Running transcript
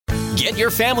Get your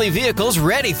family vehicles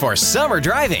ready for summer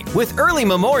driving with early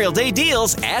Memorial Day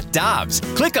deals at Dobbs.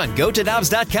 Click on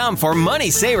GoToDobbs.com for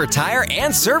money saver tire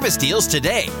and service deals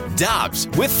today. Dobbs,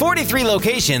 with 43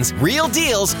 locations, real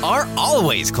deals are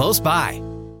always close by.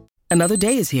 Another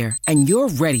day is here, and you're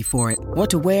ready for it. What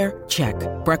to wear? Check.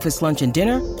 Breakfast, lunch, and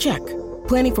dinner? Check.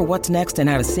 Planning for what's next and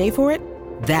how to save for it?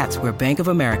 That's where Bank of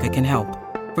America can help.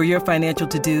 For your financial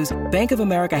to-dos, Bank of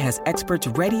America has experts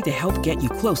ready to help get you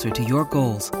closer to your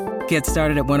goals. Get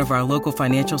started at one of our local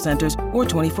financial centers or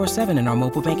 24/7 in our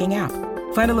mobile banking app.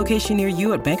 Find a location near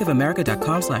you at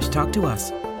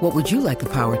bankofamerica.com/talktous. What would you like the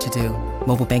power to do?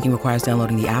 Mobile banking requires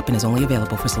downloading the app and is only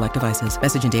available for select devices.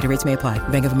 Message and data rates may apply.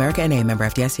 Bank of America N.A., member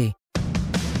FDIC.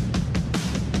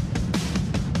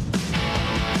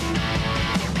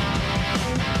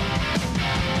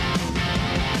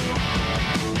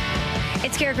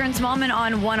 It's Carricker and Smallman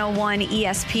on 101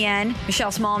 ESPN.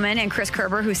 Michelle Smallman and Chris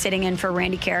Kerber, who's sitting in for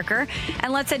Randy Carricker.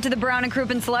 And let's head to the Brown and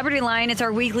Crouppen Celebrity Line. It's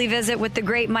our weekly visit with the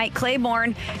great Mike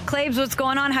Claiborne. Claibs, what's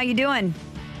going on? How you doing?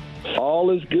 All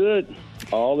is good.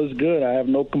 All is good. I have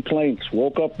no complaints.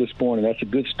 Woke up this morning. That's a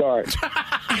good start.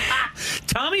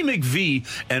 Tommy McVie,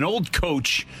 an old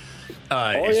coach.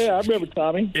 I remember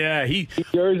Tommy. Yeah, New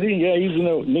Jersey. Yeah, he's in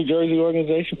the New Jersey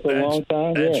organization for a long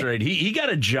time. That's right. He got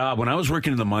a job when I was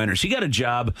working in the minors. He got a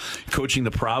job coaching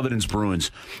the Providence Bruins,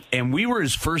 and we were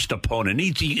his first opponent.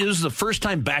 It was the first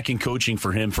time back in coaching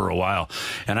for him for a while.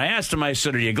 And I asked him, I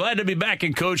said, "Are you glad to be back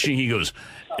in coaching?" He goes,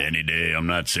 "Any day I'm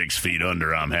not 6 feet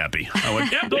under, I'm happy." I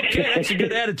went, "Yeah, okay, that's a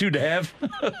good attitude to have."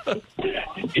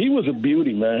 He was a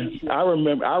beauty, man. I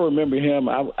remember him.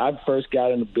 I first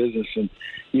got in the business, and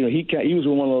he was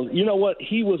one of those. You know what?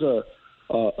 He was a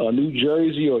New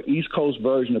Jersey or East Coast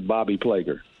version of Bobby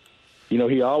Plager.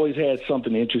 He always had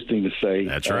something interesting to say.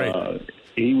 That's right.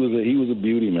 He was a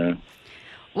beauty, man.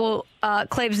 Well,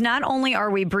 Claibs, not only are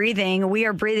we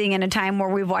are breathing in a time where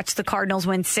we've watched the Cardinals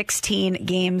win 16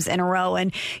 games in a row.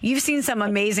 And you've seen some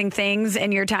amazing things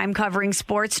in your time covering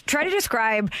sports. Try to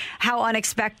describe how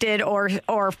unexpected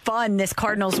or fun this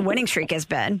Cardinals winning streak has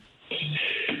been.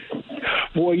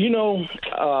 Well,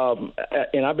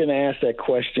 and I've been asked that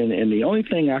question, and the only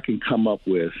thing I can come up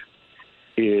with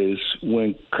is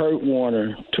when Kurt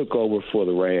Warner took over for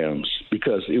the Rams,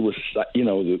 because it was,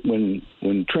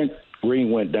 when Trent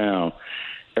Green went down,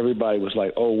 everybody was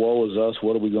like, "Oh, woe is us.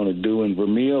 What are we going to do?" And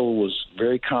Vermeil was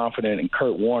very confident in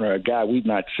Kurt Warner, a guy we've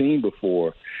not seen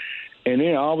before. And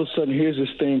then all of a sudden, here's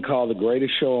this thing called the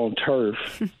greatest show on turf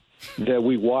that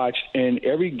we watched. And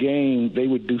every game they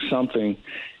would do something,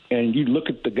 and you look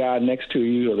at the guy next to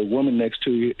you or the woman next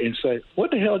to you and say,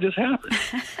 "What the hell just happened?"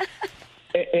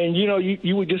 And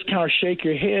you would just kind of shake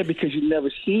your head because you'd never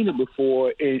seen it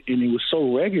before, and it was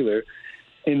so regular.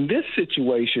 In this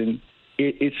situation,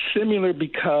 it's similar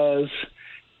because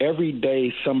every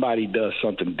day somebody does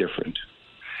something different.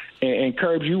 And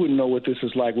Curbs, you would know what this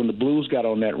is like when the Blues got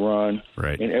on that run.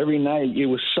 Right. And every night it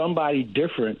was somebody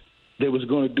different that was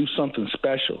going to do something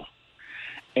special.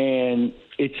 And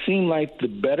it seemed like the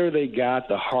better they got,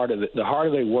 the harder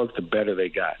they worked, the better they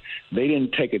got. They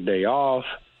didn't take a day off.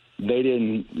 They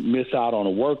didn't miss out on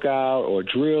a workout or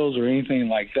drills or anything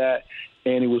like that.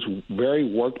 And it was very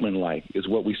workmanlike, is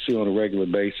what we see on a regular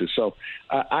basis. So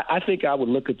I think I would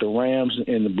look at the Rams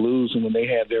and the Blues, and when they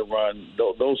had their run,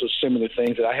 those are similar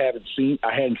things that I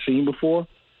hadn't seen before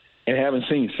and haven't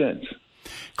seen since.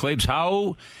 Claibs,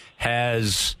 how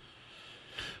has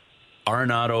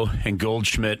Arenado and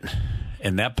Goldschmidt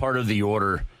and that part of the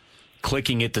order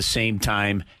clicking at the same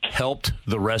time helped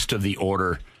the rest of the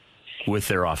order with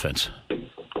their offense?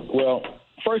 Well,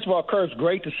 first of all, Kurt,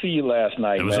 great to see you last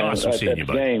night. It was awesome seeing you,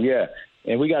 buddy. Game, yeah.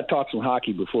 And we got to talk some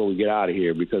hockey before we get out of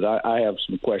here because I have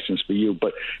some questions for you.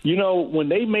 But, when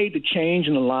they made the change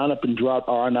in the lineup and dropped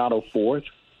Arenado fourth,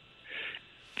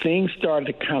 things started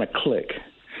to kind of click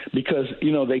because,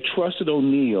 they trusted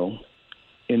O'Neill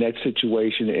in that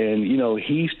situation, and,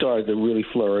 he started to really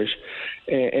flourish.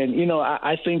 And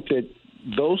I think that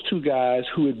those two guys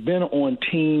who had been on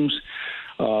teams –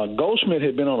 Goldschmidt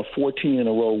had been on a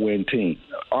 14-in-a-row win team.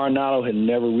 Arenado had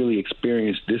never really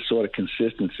experienced this sort of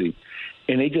consistency.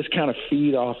 And they just kind of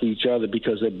feed off each other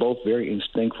because they're both very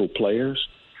instinctful players.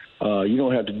 You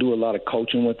don't have to do a lot of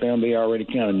coaching with them. They already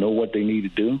kind of know what they need to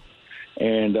do.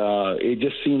 And it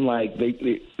just seemed like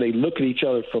they look at each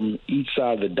other from each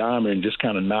side of the diamond and just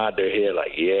kind of nod their head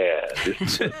like, yeah, this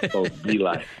is what it's supposed to be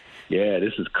like. yeah,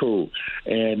 this is cool.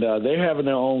 And they're having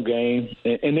their own game.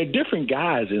 And they're different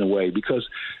guys in a way because,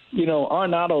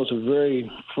 Arenado's a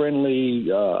very friendly,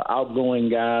 outgoing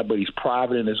guy, but he's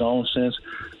private in his own sense.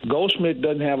 Goldschmidt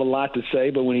doesn't have a lot to say,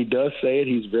 but when he does say it,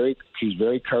 he's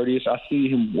very courteous. I see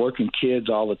him working kids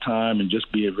all the time and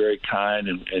just being very kind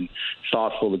and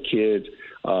thoughtful to kids.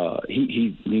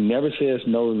 He never says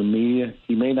no to the media.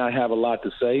 He may not have a lot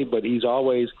to say, but he's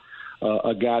always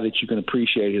a guy that you can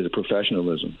appreciate his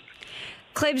probessionalism.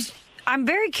 Claibs, I'm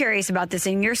very curious about this,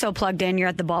 and you're so plugged in. You're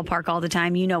at the ballpark all the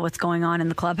time. You know what's going on in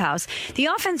the clubhouse. The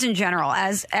offense in general,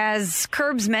 as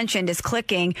Curbs mentioned, is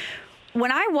clicking.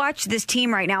 When I watch this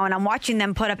team right now and I'm watching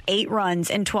them put up 8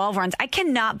 runs and 12 runs, I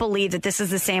cannot believe that this is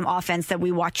the same offense that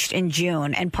we watched in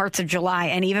June and parts of July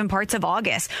and even parts of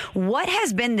August. What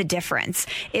has been the difference?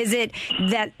 Is it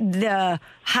that the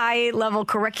high-level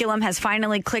curriculum has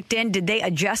finally clicked in? Did they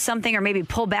adjust something or maybe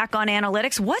pull back on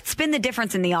analytics? What's been the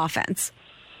difference in the offense?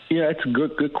 Yeah, it's a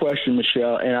good question,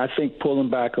 Michelle. And I think pulling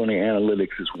back on the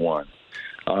analytics is one.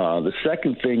 The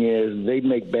second thing is they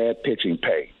make bad pitching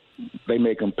pay. They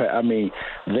make them pay. I mean,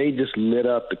 they just lit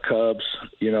up the Cubs,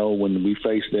 when we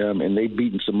faced them, and they've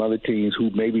beaten some other teams who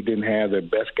maybe didn't have their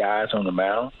best guys on the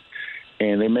mound,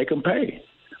 and they make them pay.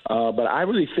 But I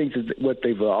really think that what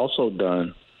they've also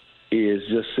done is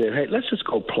just said, hey, let's just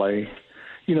go play.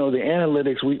 The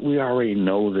analytics, we already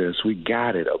know this. We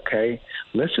got it, okay?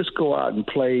 Let's just go out and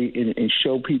play and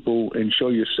show people and show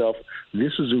yourself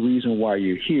this is the reason why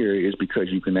you're here is because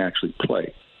you can actually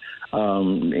play.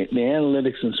 The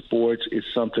analytics in sports is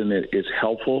something that is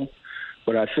helpful,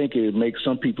 but I think it makes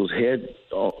some people's head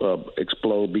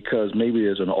explode because maybe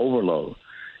there's an overload.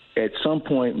 At some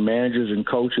point, managers and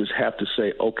coaches have to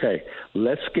say, okay,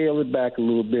 let's scale it back a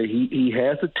little bit. He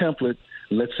has the template.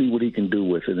 Let's see what he can do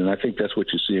with it. And I think that's what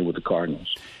you're seeing with the Cardinals.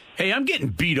 Hey, I'm getting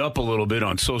beat up a little bit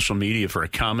on social media for a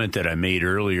comment that I made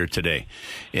earlier today.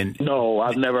 And no,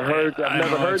 I've never heard.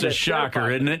 It's a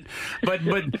shocker, isn't it? But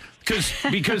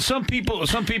because some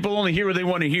people only hear what they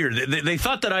want to hear. They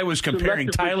thought that I was comparing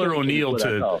Tyler O'Neill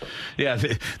to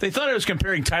they thought I was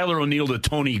comparing Tyler O'Neill to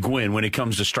Tony Gwynn when it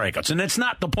comes to strikeouts, and that's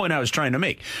not the point I was trying to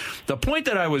make. The point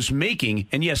that I was making,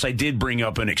 and yes, I did bring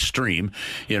up an extreme,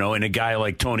 in a guy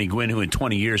like Tony Gwynn who in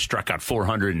 20 years struck out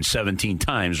 417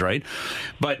 times, right?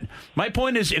 But my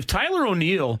point is, if Tyler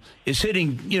O'Neill is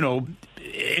hitting,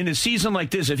 in a season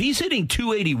like this, if he's hitting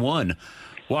 281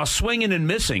 while swinging and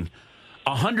missing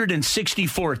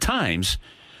 164 times,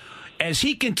 as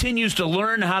he continues to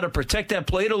learn how to protect that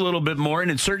plate a little bit more, and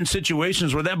in certain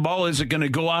situations where that ball isn't going to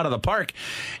go out of the park,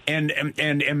 and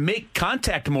make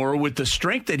contact more with the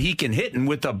strength that he can hit and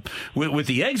with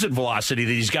the exit velocity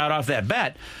that he's got off that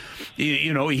bat,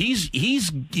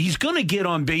 he's going to get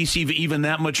on base even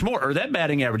that much more, or that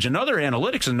batting average and other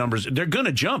analytics and numbers, they're going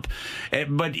to jump.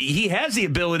 But he has the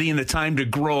ability and the time to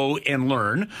grow and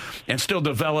learn and still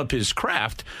develop his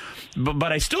craft.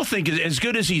 But I still think as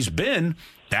good as he's been,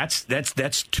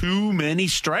 that's too many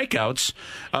strikeouts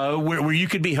where you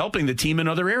could be helping the team in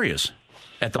other areas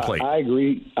at the plate. I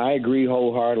agree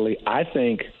wholeheartedly. I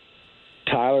think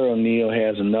Tyler O'Neill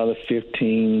has another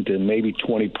 15 to maybe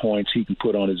 20 points he can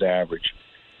put on his average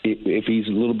if he's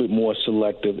a little bit more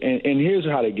selective. And here's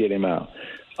how to get him out.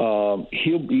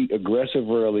 He'll be aggressive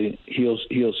early.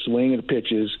 He'll swing at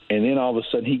pitches, and then all of a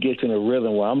sudden he gets in a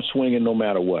rhythm where I'm swinging no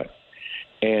matter what.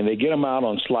 And they get him out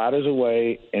on sliders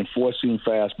away and forcing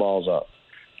fastballs up.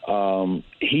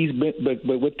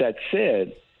 But with that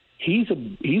said, he's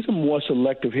a more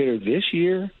selective hitter this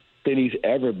year than he's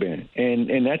ever been,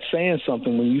 and that's saying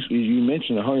something when you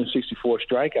mentioned 164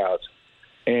 strikeouts.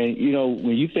 And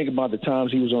when you think about the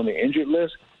times he was on the injured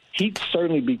list, he'd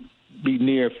certainly be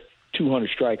near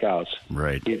 200 strikeouts,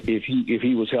 right? If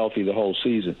he was healthy the whole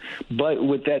season. But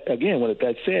with that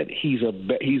said,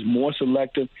 he's more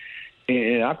selective.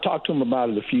 And I've talked to him about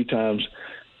it a few times,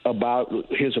 about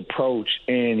his approach,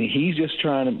 and he's just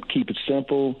trying to keep it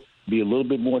simple, be a little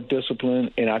bit more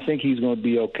disciplined, and I think he's going to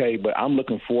be okay. But I'm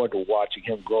looking forward to watching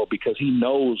him grow because he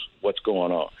knows what's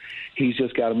going on. He's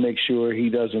just got to make sure he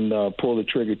doesn't pull the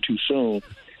trigger too soon.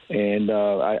 And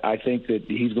I think that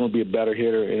he's going to be a better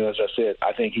hitter. And as I said,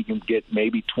 I think he can get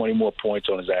maybe 20 more points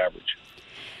on his average.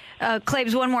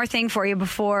 Claibs, one more thing for you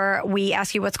before we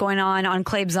ask you what's going on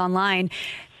Claibs Online.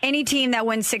 Any team that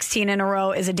wins 16 in a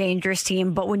row is a dangerous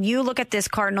team. But when you look at this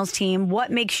Cardinals team,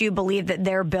 what makes you believe that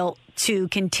they're built to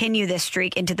continue this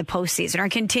streak into the postseason or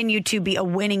continue to be a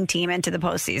winning team into the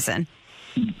postseason?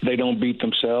 They don't beat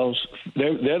themselves.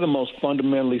 They're the most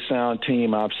fundamentally sound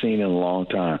team I've seen in a long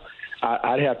time.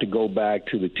 I'd have to go back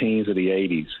to the teams of the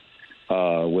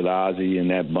 80s with Ozzie and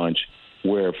that bunch.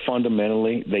 where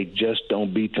fundamentally they just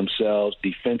don't beat themselves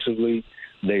defensively.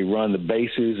 They run the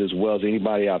bases as well as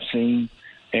anybody I've seen,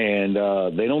 and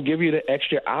they don't give you the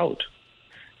extra out.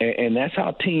 And that's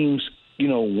how teams,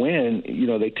 win.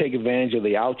 They take advantage of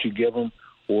the out you give them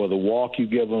or the walk you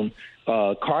give them.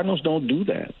 Cardinals don't do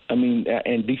that. I mean,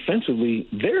 and defensively,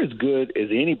 they're as good as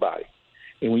anybody.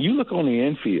 And when you look on the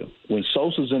infield, when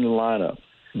Sosa's in the lineup,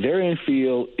 their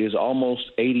infield is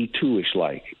almost 82-ish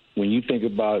like. When you think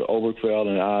about Oberkfell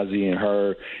and Ozzie and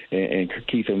her and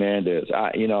Keith Hernandez,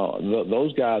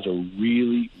 those guys are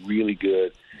really, really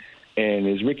good. And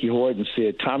as Ricky Horton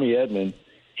said, Tommy Edman,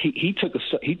 he took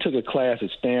a class at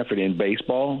Stanford in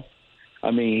baseball.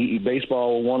 I mean,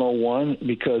 baseball 101,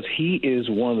 because he is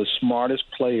one of the smartest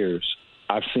players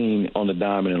I've seen on the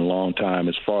diamond in a long time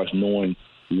as far as knowing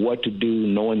what to do,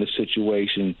 knowing the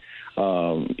situation.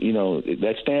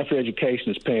 That Stanford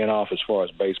education is paying off as far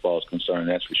as baseball is concerned,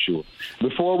 that's for sure.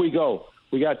 Before we go,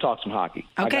 we got to talk some hockey.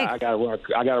 Okay. I got to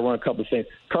run a couple of things.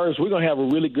 Curtis, we're going to have a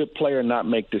really good player not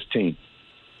make this team.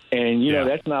 And,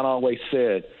 that's not always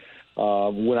said.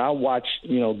 When I watch,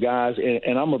 guys,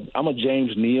 and I'm a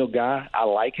James Neal guy. I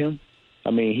like him.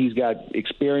 I mean, he's got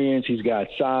experience. He's got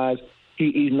size.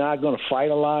 He's not going to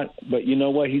fight a lot, but you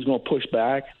know what? He's going to push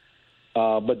back.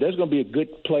 But there's going to be a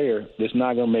good player that's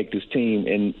not going to make this team,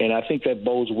 and I think that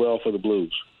bodes well for the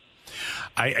Blues.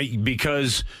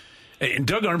 Because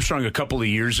Doug Armstrong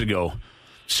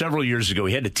several years ago,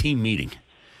 he had a team meeting,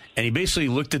 and he basically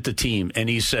looked at the team and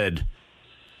he said,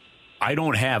 I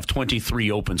don't have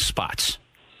 23 open spots.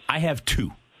 I have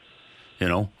 2.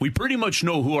 We pretty much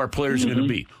know who our players are going to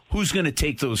be. Who's going to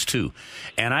take those 2?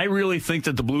 And I really think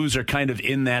that the Blues are kind of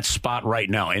in that spot right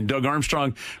now. And Doug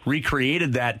Armstrong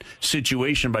recreated that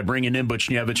situation by bringing in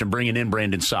Buchnevich and bringing in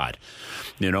Brandon Saad.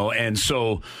 And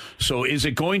so is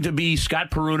it going to be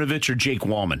Scott Perunovich or Jake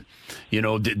Wallman,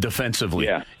 defensively?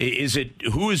 Yeah. Is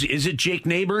it Jake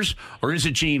Neighbors or is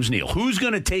it James Neal? Who's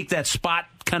going to take that spot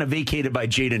kind of vacated by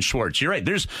Jaden Schwartz? You're right.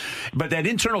 But that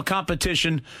internal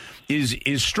competition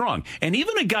is strong. And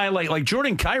even a guy like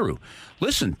Jordan Kyrou,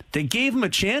 listen, they gave him a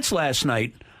chance last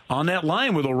night on that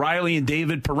line with O'Reilly and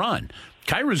David Perron.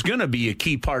 Kyrou's going to be a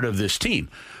key part of this team.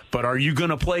 But are you going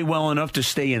to play well enough to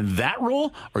stay in that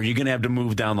role, or are you going to have to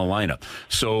move down the lineup?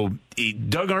 So,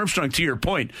 Doug Armstrong, to your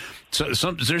point,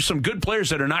 there's some good players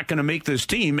that are not going to make this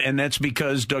team, and that's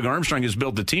because Doug Armstrong has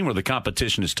built a team where the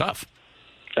competition is tough.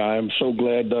 I'm so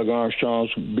glad Doug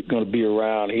Armstrong's going to be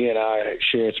around. He and I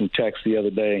shared some texts the other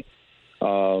day.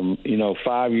 5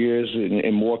 years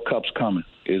and more cups coming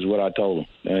is what I told him.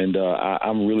 And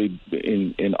I'm really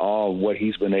in awe of what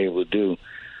he's been able to do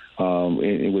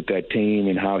with that team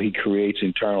and how he creates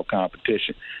internal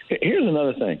competition. Here's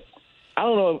another thing. I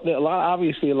don't know.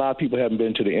 Obviously, a lot of people haven't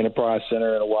been to the Enterprise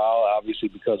Center in a while, obviously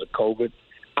because of COVID.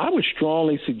 I would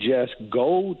strongly suggest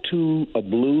go to a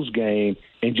Blues game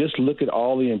and just look at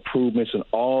all the improvements and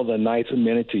all the nice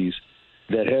amenities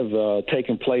that have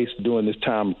taken place during this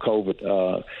time of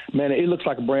COVID. Man, it looks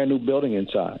like a brand new building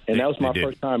inside. And that was my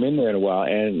first time in there in a while.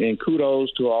 And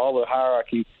kudos to all the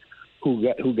hierarchy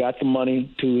who got the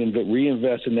money to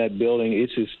reinvest in that building.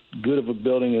 It's as good of a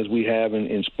building as we have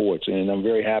in sports, and I'm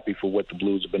very happy for what the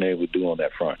Blues have been able to do on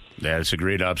that front. Yeah, it's a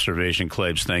great observation,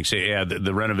 Klebs. Thanks. Yeah,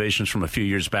 the renovations from a few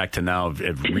years back to now have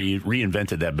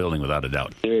reinvented that building without a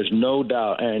doubt. There's no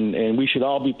doubt, and we should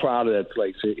all be proud of that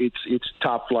place. It's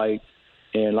top flight,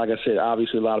 and like I said,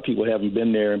 obviously a lot of people haven't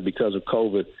been there, and because of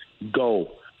COVID, go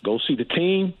see the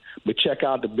team. But check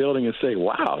out the building and say,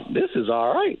 wow, this is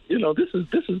all right.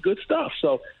 This is good stuff.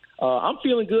 So I'm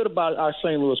feeling good about our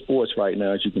St. Louis sports right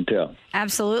now, as you can tell.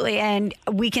 Absolutely. And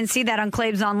we can see that on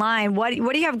Klebs Online. What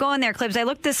do you have going there, Klebs? I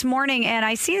looked this morning, and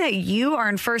I see that you are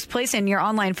in first place in your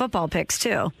online football picks,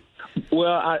 too.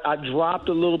 Well, I dropped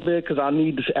a little bit because I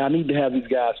need to have these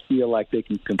guys feel like they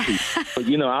can compete. But,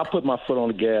 I'll put my foot on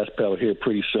the gas pedal here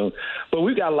pretty soon. But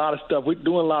we've got a lot of stuff. We're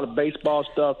doing a lot of baseball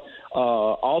stuff.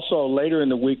 Also, later in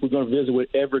the week, we're going to visit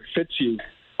with Everett Fitzhugh,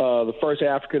 the first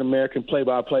African-American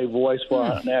play-by-play voice for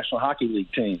our National Hockey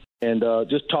League team, and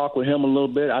just talk with him a little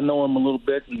bit. I know him a little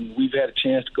bit, and we've had a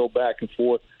chance to go back and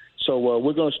forth. So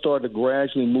we're going to start to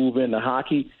gradually move into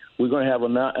hockey. We're going to have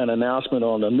an announcement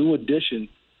on a new addition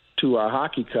to our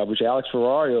hockey coverage. Alex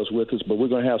Ferrario is with us, but we're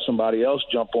going to have somebody else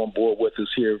jump on board with us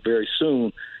here very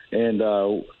soon, and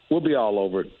we'll be all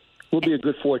over it. We'll be a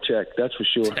good forecheck, that's for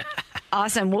sure.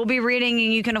 Awesome. We'll be reading,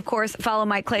 and you can, of course, follow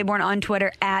Mike Claiborne on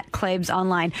Twitter at Klebs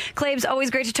Online. Klebs, always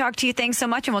great to talk to you. Thanks so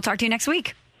much, and we'll talk to you next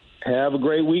week. Have a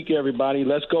great week, everybody.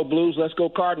 Let's go Blues. Let's go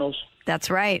Cardinals. That's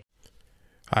right.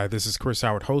 Hi, this is Chris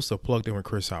Howard, host of Plugged In with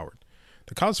Chris Howard.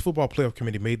 The College Football Playoff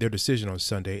Committee made their decision on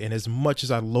Sunday, and as much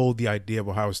as I loathe the idea of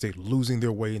Ohio State losing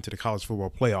their way into the College Football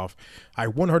Playoff, I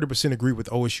 100% agree with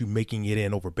OSU making it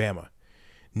in over Bama.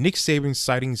 Nick Saban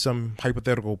citing some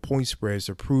hypothetical point spreads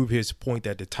to prove his point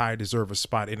that the Tide deserve a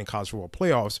spot in the College Football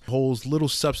Playoffs holds little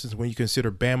substance when you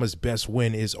consider Bama's best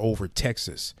win is over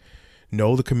Texas.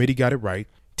 No, the committee got it right.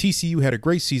 TCU had a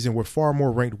great season with far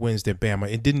more ranked wins than Bama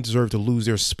and didn't deserve to lose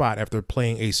their spot after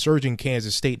playing a surging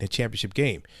Kansas State in a championship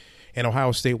game. And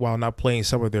Ohio State, while not playing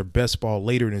some of their best ball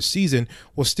later in the season,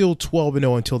 was still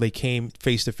 12-0 until they came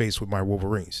face-to-face with my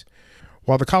Wolverines.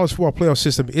 While the college football playoff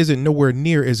system isn't nowhere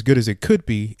near as good as it could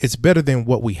be, it's better than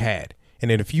what we had.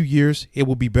 And in a few years, it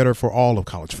will be better for all of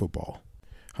college football.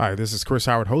 Hi, this is Chris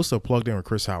Howard, host of Plugged In with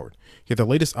Chris Howard. Get the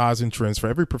latest odds and trends for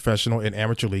every professional and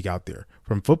amateur league out there.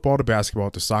 From football to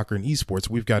basketball to soccer and esports,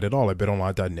 we've got it all at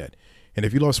betonline.net. And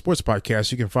if you love sports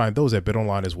podcasts, you can find those at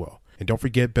BetOnline as well. And don't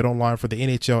forget BetOnline for the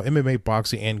NHL, MMA,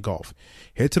 boxing, and golf.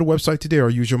 Head to the website today or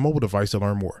use your mobile device to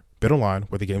learn more. BetOnline,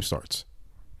 where the game starts.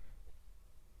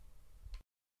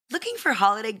 Looking for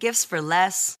holiday gifts for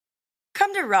less?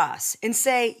 Come to Ross and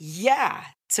say yeah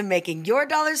to making your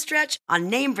dollar stretch on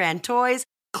name brand toys,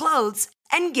 clothes,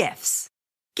 and gifts.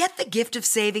 Get the gift of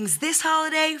savings this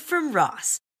holiday from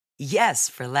Ross. Yes,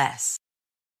 for less.